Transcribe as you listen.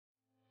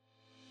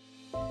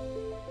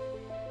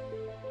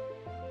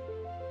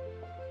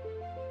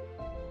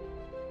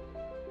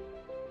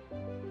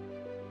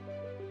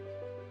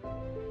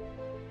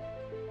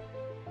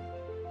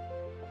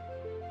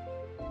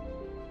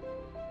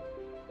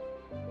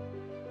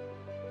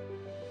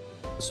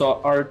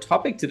So our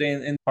topic today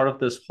and part of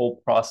this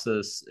whole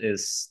process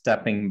is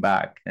stepping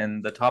back.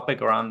 And the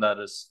topic around that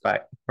is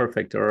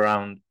perfect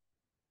around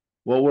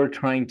what we're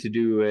trying to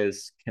do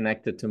is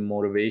connected to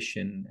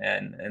motivation.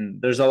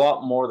 And there's a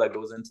lot more that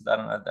goes into that.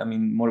 And I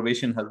mean,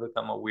 motivation has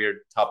become a weird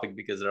topic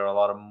because there are a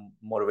lot of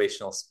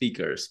motivational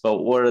speakers. But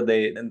what are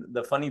they? And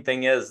the funny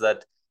thing is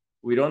that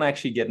we don't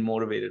actually get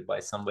motivated by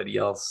somebody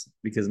else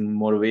because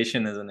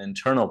motivation is an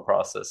internal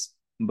process.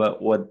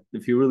 But what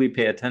if you really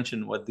pay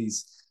attention, what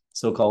these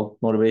so-called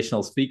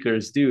motivational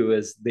speakers do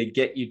is they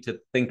get you to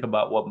think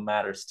about what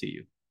matters to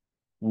you,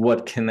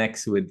 what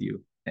connects with you.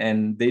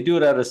 And they do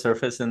it at a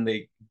surface and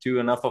they do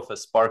enough of a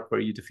spark for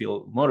you to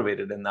feel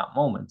motivated in that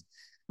moment.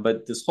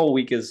 But this whole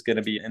week is going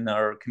to be in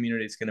our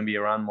community, it's going to be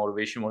around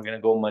motivation. We're going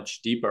to go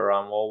much deeper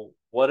around, well,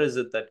 what is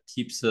it that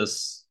keeps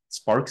us,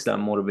 sparks that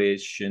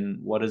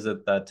motivation? What is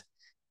it that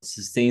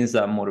sustains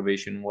that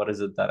motivation? What is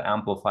it that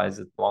amplifies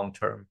it long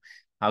term?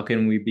 How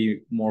can we be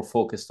more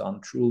focused on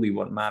truly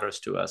what matters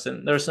to us?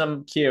 And there's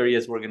some key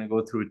areas we're going to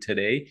go through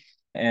today.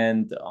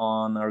 And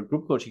on our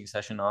group coaching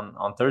session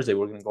on Thursday,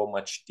 we're going to go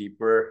much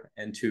deeper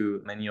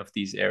into many of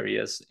these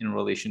areas in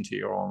relation to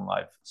your own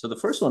life. So the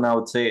first one I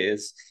would say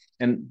is,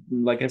 and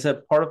like I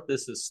said, part of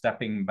this is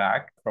stepping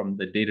back from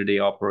the day-to-day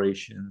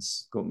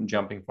operations,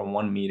 jumping from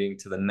one meeting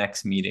to the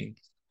next meeting.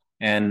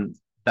 And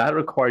that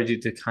requires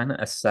you to kind of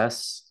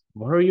assess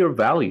what are your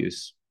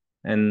values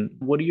and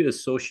what do you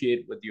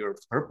associate with your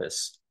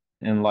purpose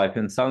in life?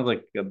 And it sounds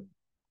like a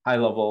high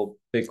level,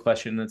 big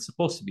question. It's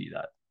supposed to be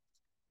that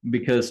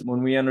because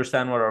when we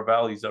understand what our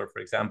values are, for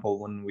example,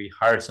 when we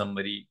hire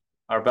somebody,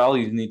 our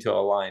values need to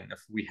align.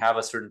 If we have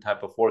a certain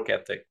type of work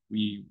ethic,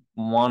 we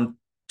want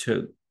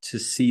to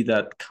see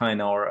that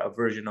kind of or a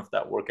version of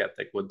that work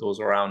ethic with those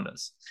around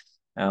us,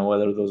 and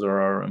whether those are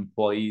our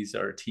employees,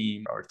 our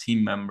team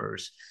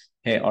members.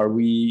 Hey, are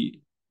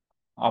we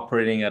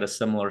operating at a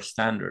similar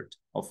standard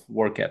of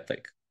work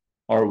ethic?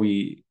 Are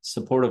we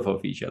supportive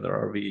of each other?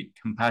 Are we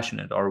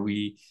compassionate? Are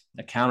we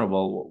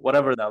accountable?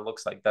 Whatever that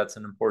looks like, that's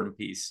an important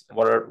piece.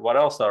 What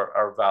else are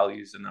our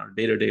values in our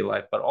day-to-day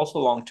life, but also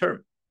long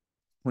term?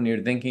 When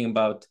you're thinking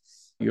about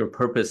your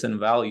purpose and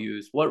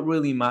values, what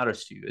really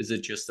matters to you? Is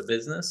it just a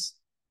business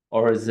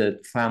or is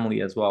it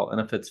family as well?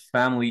 And if it's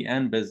family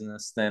and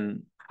business,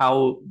 then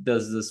how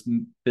does this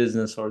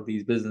business or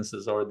these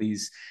businesses or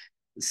these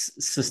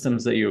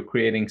systems that you're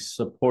creating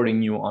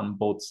supporting you on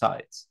both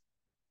sides?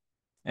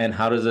 And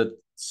how does it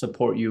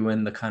support you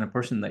in the kind of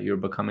person that you're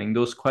becoming?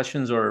 Those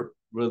questions are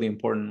really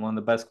important. One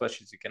of the best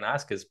questions you can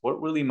ask is,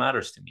 what really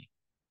matters to me?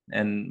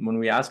 And when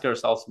we ask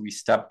ourselves, we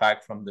step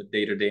back from the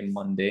day-to-day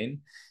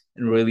mundane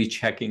and really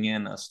checking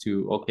in as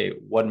to, okay,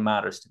 what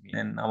matters to me?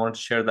 And I wanted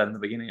to share that in the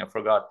beginning. I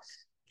forgot.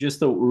 Just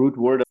the root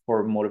word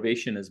for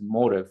motivation is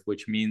motive,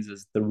 which means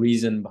is the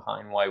reason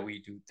behind why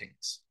we do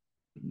things.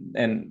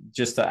 And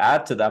just to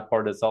add to that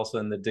part, it's also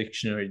in the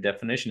dictionary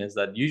definition is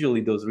that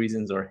usually those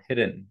reasons are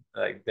hidden,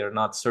 like they're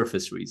not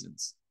surface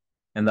reasons.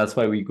 And that's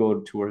why we go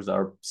towards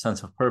our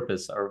sense of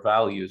purpose, our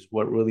values,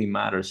 what really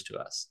matters to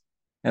us.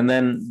 And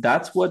then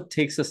that's what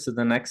takes us to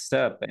the next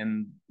step.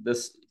 And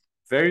this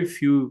very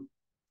few,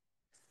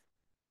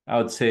 I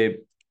would say,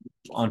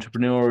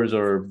 entrepreneurs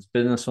or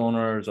business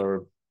owners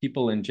or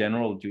people in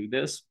general do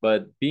this,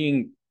 but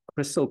being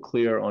crystal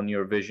clear on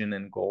your vision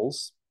and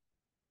goals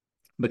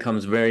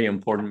becomes very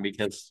important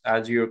because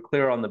as you're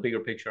clear on the bigger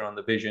picture on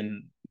the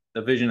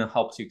vision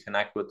helps you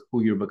connect with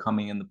who you're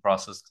becoming in the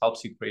process,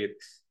 helps you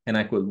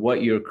connect with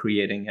what you're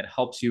creating. It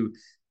helps you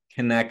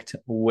connect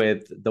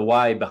with the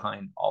why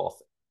behind all of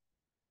it,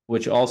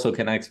 which also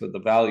connects with the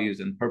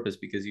values and purpose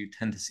because you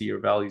tend to see your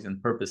values and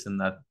purpose in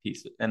that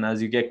piece. And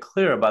as you get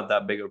clear about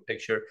that bigger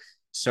picture,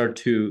 start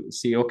to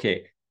see,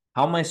 okay,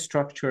 how am I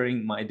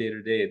structuring my day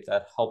to day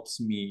that helps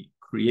me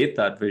create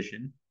that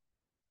vision?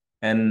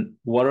 And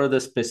what are the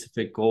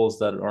specific goals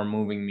that are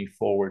moving me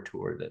forward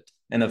toward it?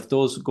 And if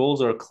those goals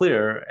are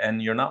clear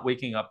and you're not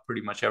waking up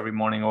pretty much every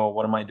morning, oh,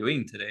 what am I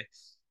doing today?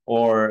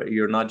 Or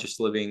you're not just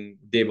living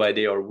day by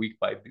day or week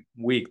by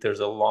week, there's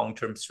a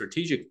long-term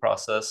strategic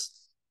process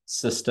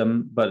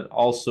system, but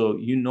also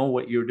you know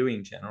what you're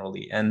doing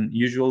generally. And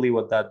usually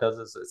what that does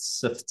is it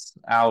sifts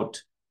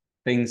out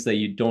things that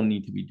you don't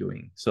need to be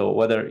doing. So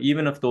whether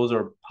even if those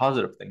are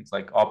positive things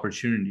like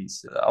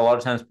opportunities, a lot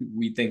of times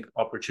we think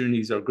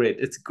opportunities are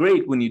great. It's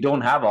great when you don't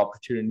have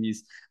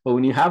opportunities, but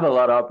when you have a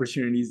lot of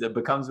opportunities, it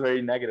becomes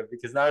very negative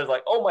because now it's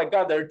like, oh my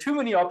God, there are too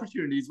many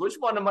opportunities. Which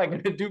one am I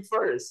going to do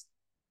first?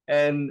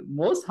 And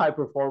most high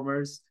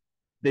performers,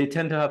 they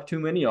tend to have too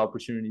many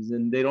opportunities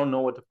and they don't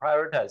know what to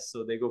prioritize.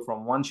 So they go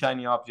from one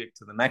shiny object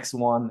to the next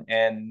one,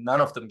 and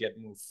none of them get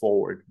moved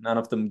forward. None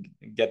of them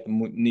get the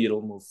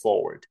needle moved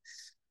forward.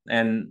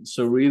 And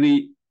so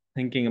really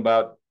thinking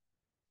about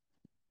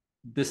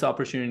this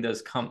opportunity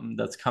that's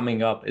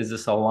coming up, is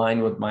this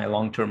aligned with my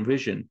long-term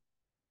vision?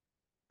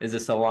 Is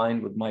this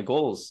aligned with my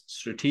goals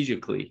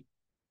strategically?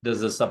 Does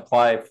this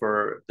apply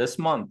for this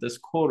month, this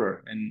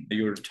quarter? And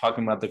you were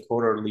talking about the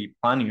quarterly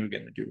planning you're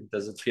going to do.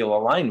 Does it feel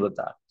aligned with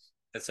that?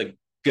 It's a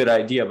good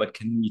idea, but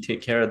can we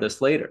take care of this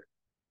later?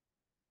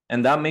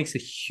 And that makes a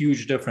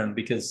huge difference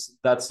because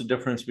that's the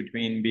difference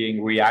between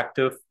being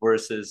reactive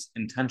versus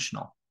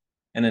intentional.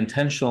 And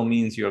intentional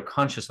means you're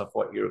conscious of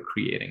what you're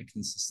creating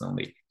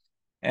consistently.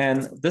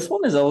 And this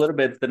one is a little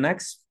bit, the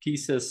next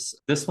piece is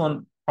this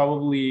one,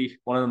 probably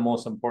one of the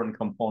most important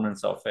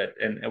components of it.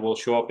 And it will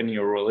show up in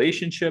your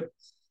relationship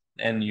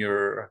and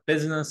your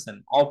business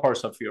and all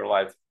parts of your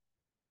life.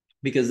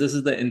 Because this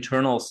is the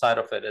internal side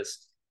of it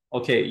is,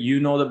 okay, you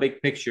know the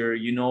big picture,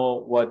 you know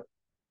what,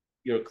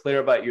 you're clear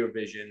about your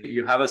vision,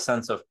 you have a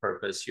sense of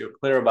purpose, you're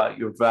clear about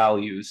your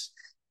values,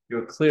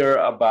 you're clear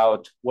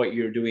about what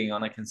you're doing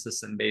on a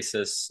consistent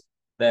basis.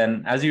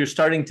 Then as you're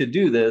starting to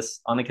do this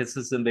on a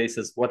consistent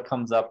basis, what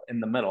comes up in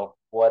the middle?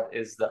 What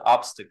is the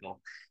obstacle?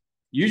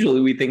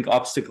 Usually we think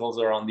obstacles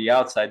are on the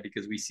outside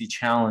because we see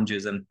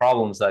challenges and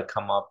problems that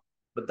come up,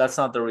 but that's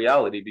not the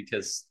reality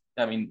because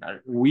I mean,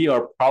 we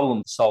are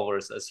problem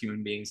solvers as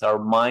human beings. Our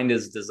mind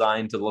is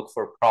designed to look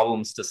for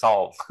problems to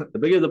solve. The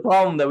bigger the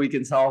problem that we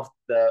can solve,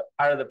 the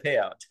higher the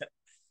payout.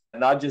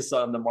 Not just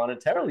on the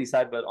monetarily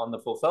side, but on the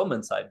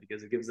fulfillment side,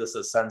 because it gives us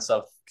a sense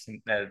of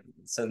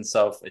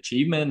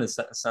achievement,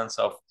 a sense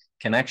of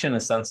connection, a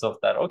sense of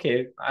that,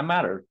 okay, I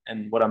matter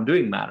and what I'm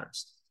doing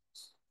matters.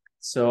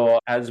 So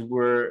as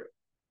we're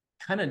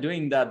kind of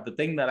doing that, the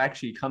thing that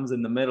actually comes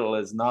in the middle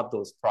is not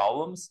those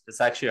problems.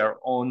 It's actually our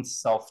own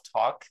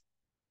self-talk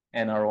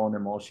and our own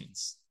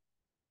emotions.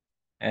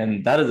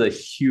 And that is a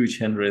huge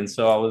hindrance.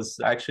 So I was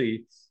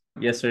actually,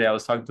 yesterday, I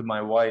was talking to my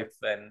wife,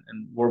 and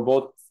we're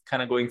both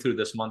kind of going through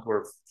this month.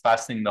 We're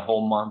fasting the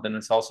whole month, and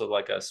it's also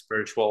like a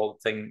spiritual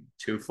thing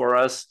too for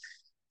us.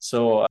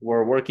 So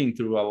we're working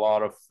through a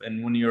lot of,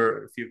 and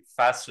if you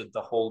fasted the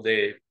whole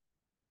day,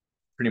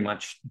 pretty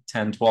much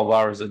 10, 12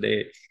 hours a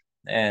day,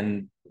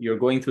 and you're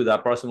going through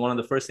that process, one of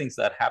the first things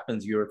that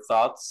happens, your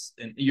thoughts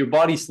and your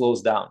body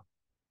slows down.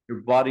 Your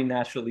body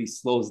naturally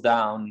slows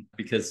down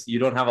because you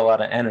don't have a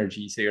lot of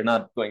energy. So you're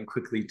not going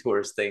quickly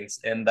towards things.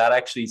 And that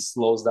actually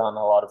slows down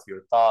a lot of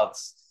your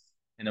thoughts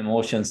and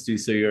emotions too.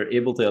 So you're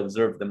able to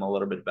observe them a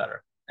little bit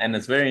better. And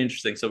it's very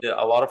interesting. So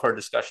a lot of our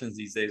discussions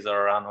these days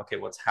are around, okay,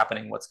 what's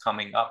happening, what's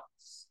coming up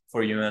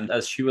for you. And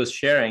as she was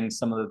sharing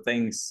some of the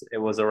things, it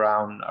was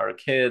around our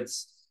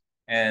kids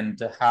and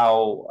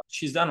how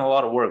she's done a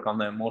lot of work on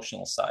the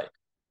emotional side,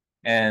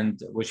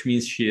 and which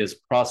means she has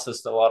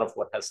processed a lot of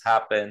what has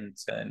happened,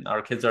 and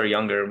our kids are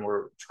younger and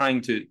we're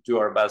trying to do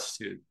our best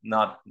to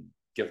not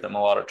give them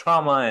a lot of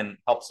trauma and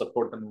help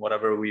support them in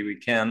whatever we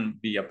can,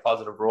 be a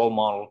positive role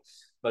model.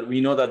 But we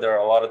know that there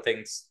are a lot of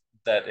things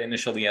that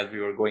initially, as we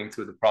were going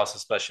through the process,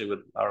 especially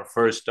with our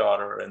first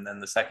daughter and then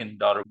the second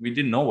daughter, we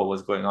didn't know what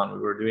was going on. We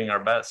were doing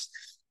our best,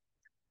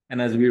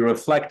 and as we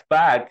reflect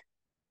back,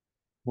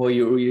 what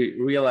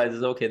you realize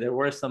is, okay, there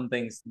were some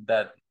things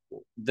that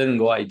didn't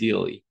go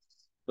ideally.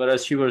 But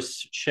as she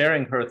was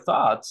sharing her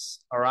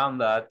thoughts around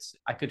that,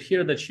 I could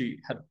hear that she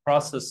had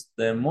processed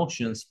the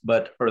emotions,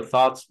 but her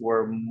thoughts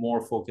were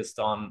more focused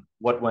on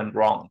what went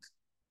wrong.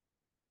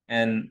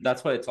 And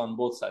that's why it's on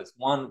both sides.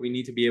 One, we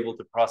need to be able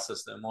to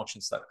process the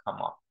emotions that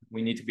come up.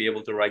 We need to be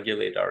able to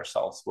regulate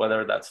ourselves,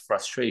 whether that's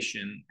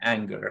frustration,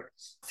 anger,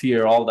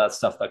 fear, all that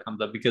stuff that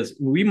comes up, because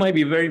we might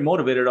be very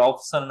motivated. All of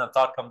a sudden, a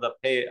thought comes up,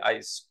 hey, I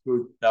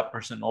screwed that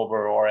person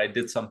over, or I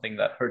did something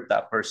that hurt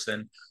that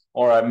person,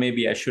 or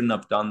maybe I shouldn't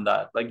have done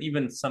that. Like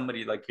even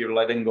somebody like you're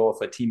letting go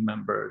of a team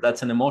member,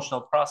 that's an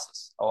emotional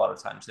process a lot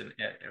of times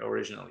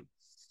originally.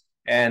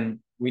 And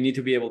we need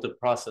to be able to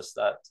process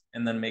that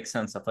and then make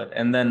sense of it.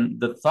 And then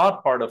the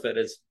thought part of it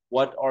is,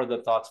 what are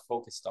the thoughts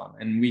focused on?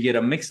 And we get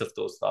a mix of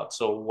those thoughts.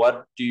 So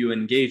what do you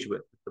engage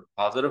with? The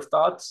positive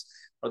thoughts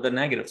or the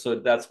negative? So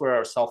that's where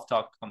our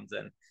self-talk comes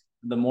in.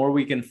 The more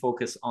we can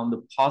focus on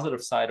the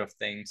positive side of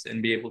things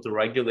and be able to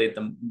regulate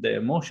the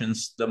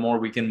emotions, the more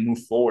we can move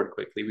forward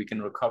quickly, we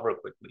can recover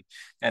quickly.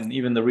 And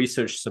even the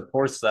research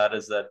supports that,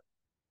 is that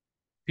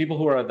people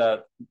who are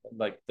the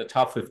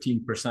top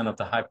 15% of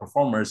the high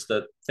performers,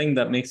 the thing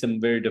that makes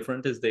them very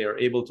different is they are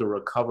able to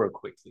recover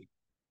quickly.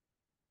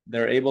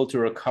 They're able to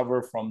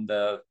recover from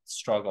the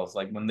struggles.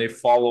 Like when they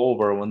fall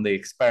over, when they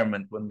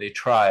experiment, when they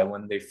try,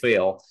 when they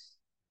fail,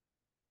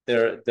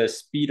 the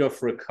speed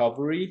of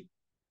recovery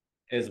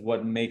is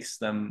what makes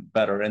them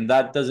better. And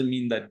that doesn't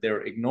mean that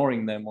they're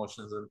ignoring the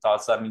emotions and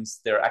thoughts. That means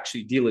they're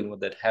actually dealing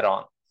with it head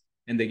on.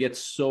 And they get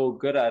so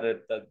good at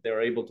it that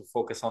they're able to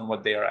focus on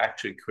what they are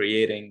actually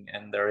creating,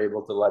 and they're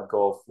able to let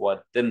go of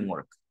what didn't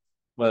work,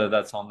 whether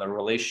that's on the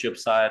relationship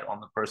side,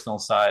 on the personal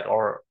side,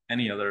 or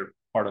any other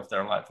part of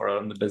their life, or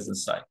on the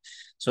business side.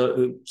 So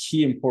a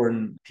key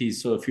important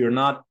piece. So if you're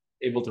not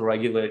able to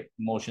regulate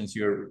emotions,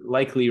 you're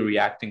likely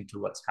reacting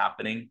to what's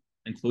happening,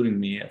 including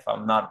me. If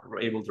I'm not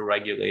able to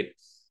regulate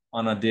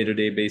on a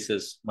day-to-day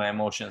basis my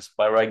emotions,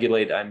 by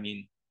regulate, I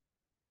mean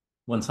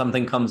when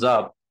something comes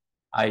up,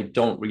 I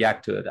don't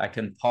react to it. I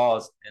can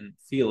pause and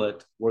feel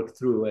it, work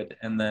through it,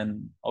 and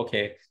then,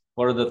 okay,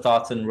 what are the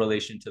thoughts in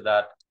relation to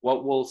that?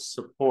 What will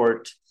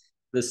support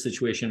this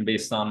situation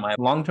based on my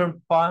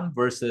long-term plan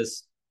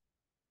versus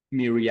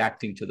me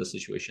reacting to the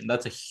situation?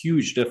 That's a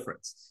huge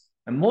difference.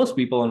 And most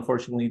people,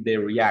 unfortunately, they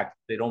react.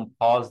 They don't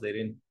pause. They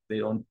They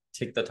don't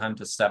take the time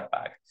to step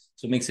back.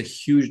 So it makes a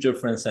huge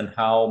difference in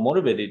how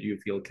motivated you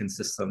feel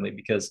consistently,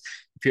 because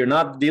if you're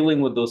not dealing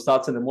with those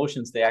thoughts and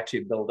emotions, they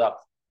actually build up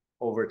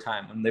over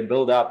time. When they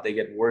build up, they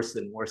get worse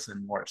and worse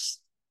and worse.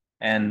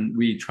 And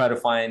we try to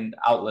find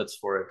outlets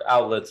for it.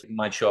 Outlets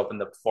might show up in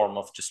the form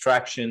of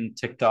distraction,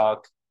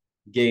 TikTok,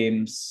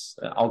 games,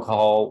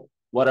 alcohol,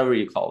 whatever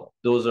you call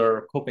it. Those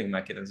are coping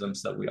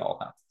mechanisms that we all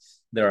have.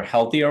 There are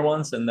healthier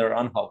ones and there are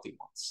unhealthy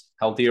ones.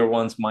 Healthier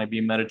ones might be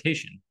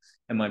meditation.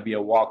 It might be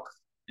a walk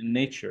in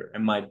nature.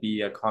 It might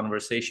be a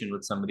conversation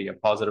with somebody, a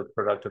positive,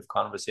 productive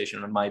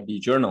conversation. It might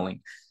be journaling.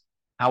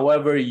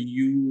 However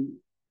you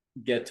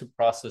get to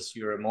process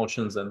your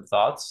emotions and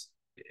thoughts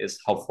is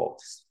helpful.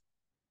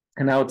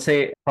 And I would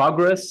say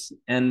progress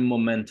and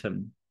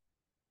momentum.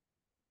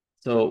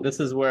 So this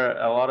is where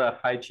a lot of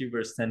high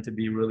achievers tend to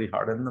be really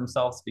hard on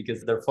themselves,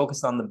 because they're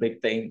focused on the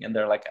big thing and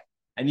they're like,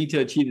 I need to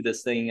achieve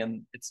this thing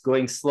and it's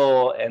going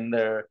slow. And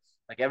they're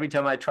like, every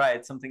time I try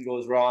it, something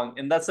goes wrong.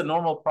 And that's a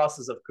normal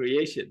process of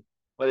creation,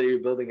 whether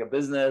you're building a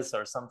business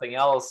or something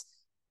else.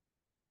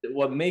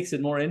 What makes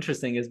it more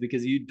interesting is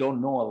because you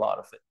don't know a lot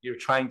of it. You're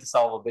trying to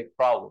solve a big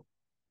problem.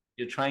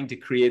 You're trying to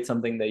create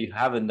something that you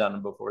haven't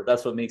done before.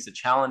 That's what makes it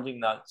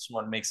challenging. That's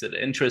what makes it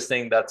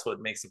interesting. That's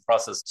what makes the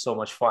process so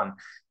much fun.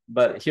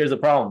 But here's the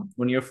problem.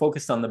 When you're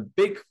focused on the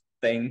big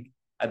thing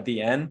at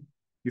the end,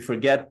 you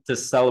forget to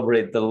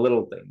celebrate the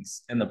little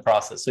things in the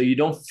process. So you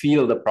don't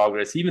feel the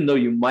progress, even though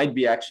you might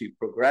be actually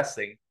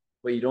progressing,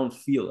 but you don't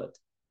feel it.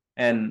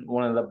 And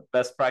one of the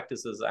best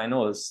practices I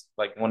know is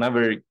like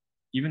whenever,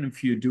 even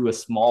if you do a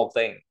small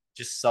thing,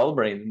 just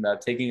celebrating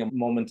that, taking a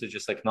moment to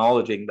just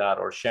acknowledging that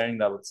or sharing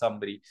that with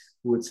somebody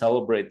who would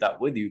celebrate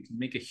that with you can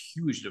make a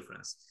huge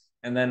difference.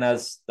 And then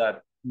as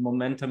that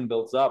momentum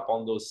builds up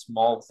on those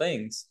small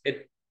things,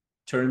 it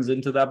turns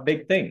into that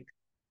big thing.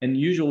 And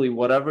usually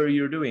whatever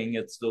you're doing,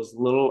 it's those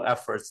little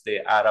efforts, they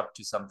add up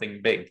to something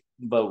big.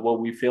 But what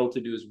we fail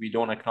to do is we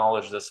don't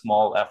acknowledge the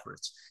small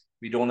efforts.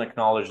 We don't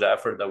acknowledge the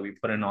effort that we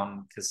put in on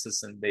a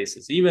consistent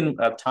basis. Even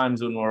at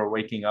times when we're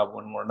waking up,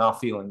 when we're not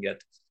feeling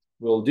it,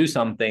 we'll do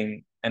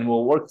something and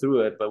we'll work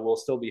through it, but we'll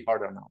still be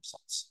hard on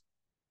ourselves.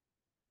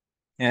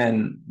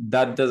 And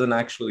that doesn't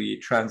actually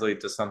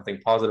translate to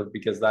something positive,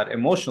 because that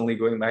emotionally,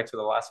 going back to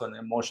the last one,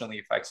 emotionally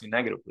affects you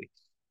negatively,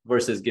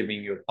 versus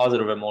giving you a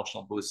positive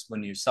emotional boost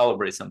when you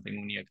celebrate something,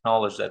 when you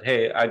acknowledge that,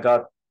 hey, I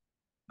got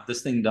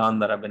this thing done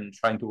that I've been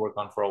trying to work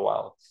on for a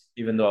while.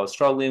 Even though I was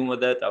struggling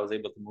with it, I was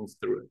able to move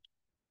through it.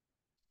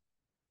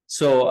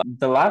 So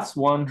the last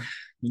one,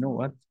 you know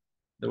what?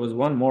 There was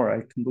one more.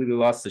 I completely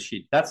lost the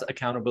sheet. That's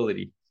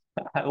accountability.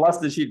 I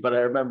lost the sheet, but I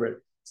remember it.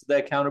 So the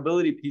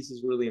accountability piece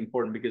is really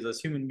important, because as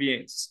human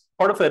beings,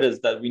 part of it is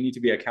that we need to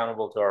be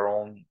accountable to our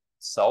own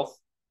self.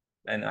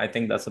 And I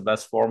think that's the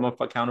best form of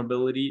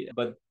accountability.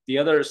 But the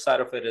other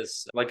side of it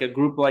is like a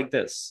group like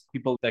this,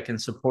 people that can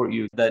support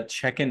you, that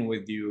check in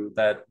with you,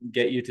 that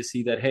get you to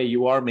see that, hey,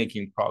 you are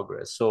making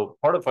progress. So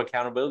part of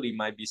accountability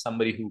might be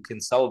somebody who can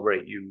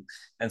celebrate you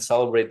and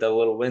celebrate the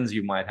little wins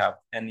you might have,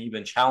 and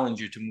even challenge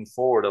you to move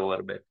forward a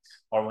little bit.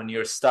 Or when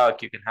you're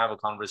stuck, you can have a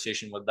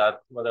conversation with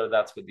that, whether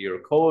that's with your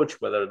coach,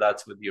 whether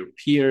that's with your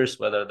peers,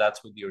 whether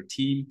that's with your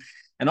team.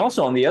 And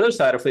also on the other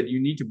side of it, you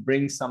need to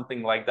bring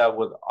something like that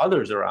with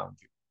others around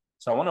you.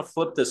 So I want to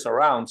flip this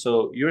around.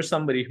 So you're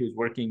somebody who's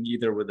working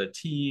either with a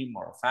team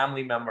or a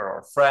family member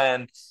or a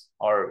friend,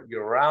 or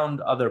you're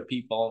around other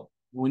people.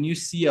 When you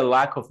see a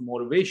lack of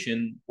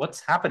motivation, what's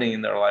happening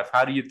in their life?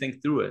 How do you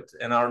think through it?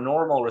 And our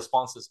normal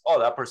response is, oh,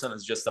 that person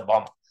is just a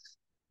bum.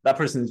 That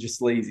person is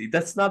just lazy.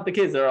 That's not the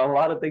case. There are a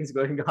lot of things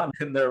going on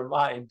in their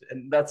mind,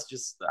 and that's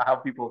just how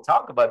people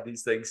talk about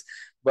these things.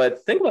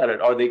 But think about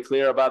it. Are they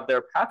clear about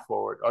their path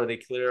forward? Are they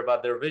clear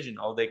about their vision?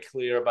 Are they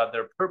clear about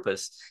their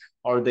purpose?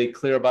 Are they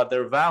clear about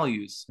their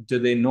values? Do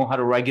they know how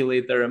to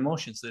regulate their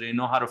emotions? Do they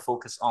know how to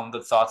focus on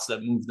the thoughts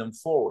that move them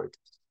forward?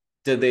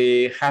 Do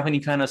they have any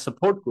kind of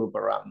support group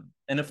around them?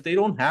 And if they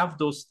don't have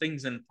those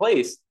things in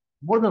place,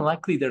 more than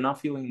likely they're not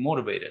feeling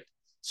motivated.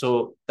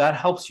 So that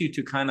helps you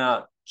to kind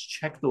of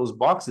check those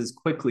boxes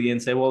quickly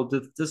and say, well,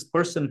 does this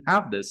person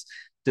have this?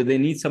 Do they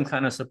need some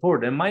kind of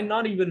support? It might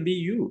not even be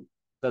you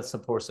that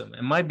supports them.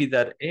 It might be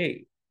that,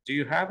 hey, do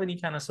you have any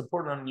kind of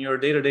support on your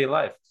day-to-day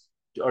life?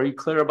 Are you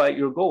clear about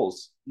your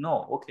goals?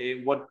 No.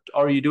 Okay. What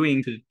are you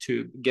doing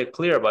to get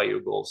clear about your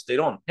goals? They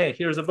don't. Hey,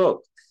 here's a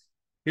book.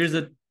 Here's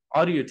an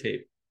audio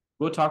tape.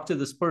 Go talk to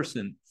this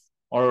person,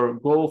 or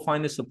go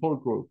find a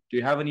support group. Do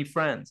you have any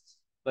friends?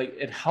 Like,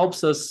 it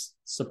helps us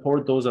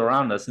support those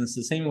around us. And it's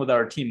the same with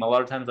our team. A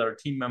lot of times our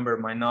team member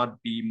might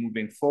not be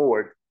moving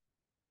forward,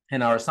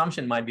 and our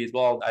assumption might be,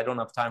 well, I don't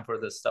have time for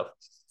this stuff.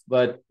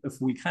 But if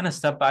we kind of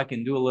step back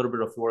and do a little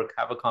bit of work,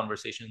 have a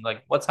conversation,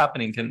 like, what's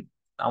happening?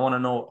 I want to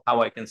know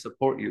how I can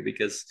support you,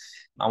 because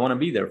I want to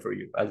be there for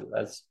you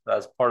as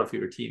part of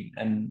your team.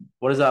 And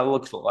what does that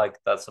look like?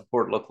 That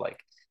support look like?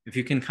 If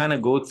you can kind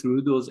of go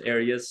through those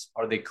areas,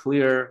 are they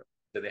clear?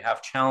 Do they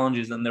have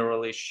challenges in their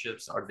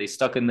relationships? Are they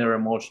stuck in their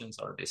emotions?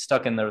 Are they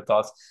stuck in their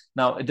thoughts?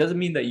 Now, it doesn't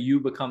mean that you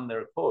become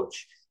their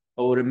coach,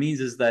 but what it means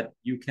is that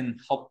you can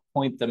help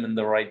point them in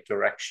the right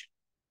direction.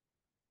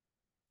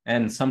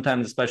 And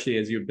sometimes, especially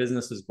as your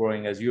business is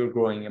growing, as you're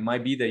growing, it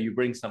might be that you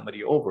bring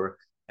somebody over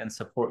and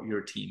support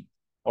your team.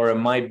 Or it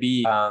might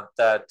be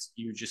that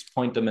you just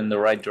point them in the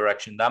right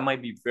direction. That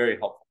might be very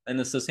helpful. And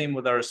it's the same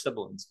with our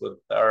siblings, with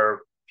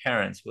our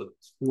parents, with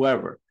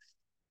whoever,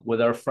 with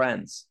our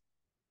friends.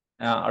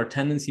 Our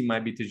tendency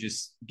might be to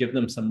just give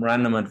them some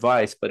random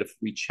advice. But if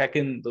we check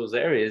in those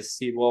areas,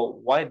 see,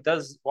 well, why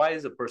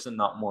is a person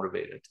not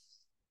motivated?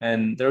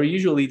 And there are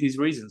usually these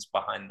reasons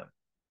behind them.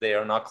 They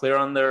are not clear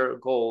on their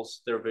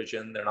goals, their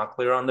vision. They're not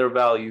clear on their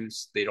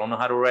values. They don't know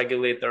how to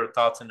regulate their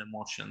thoughts and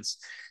emotions.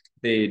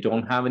 They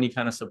don't have any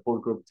kind of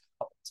support group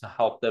to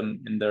help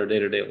them in their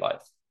day-to-day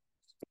life.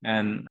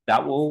 And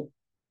that will,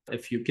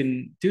 if you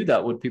can do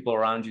that with people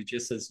around you,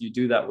 just as you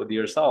do that with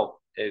yourself,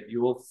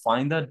 you will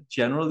find that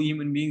generally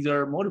human beings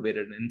are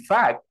motivated. In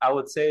fact, I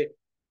would say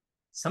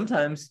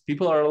sometimes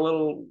people are a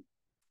little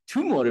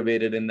too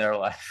motivated in their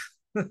life.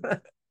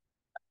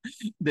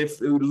 They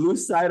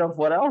lose sight of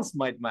what else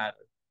might matter.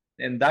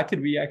 And that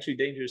could be actually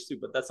dangerous too,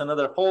 but that's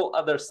another whole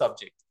other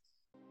subject.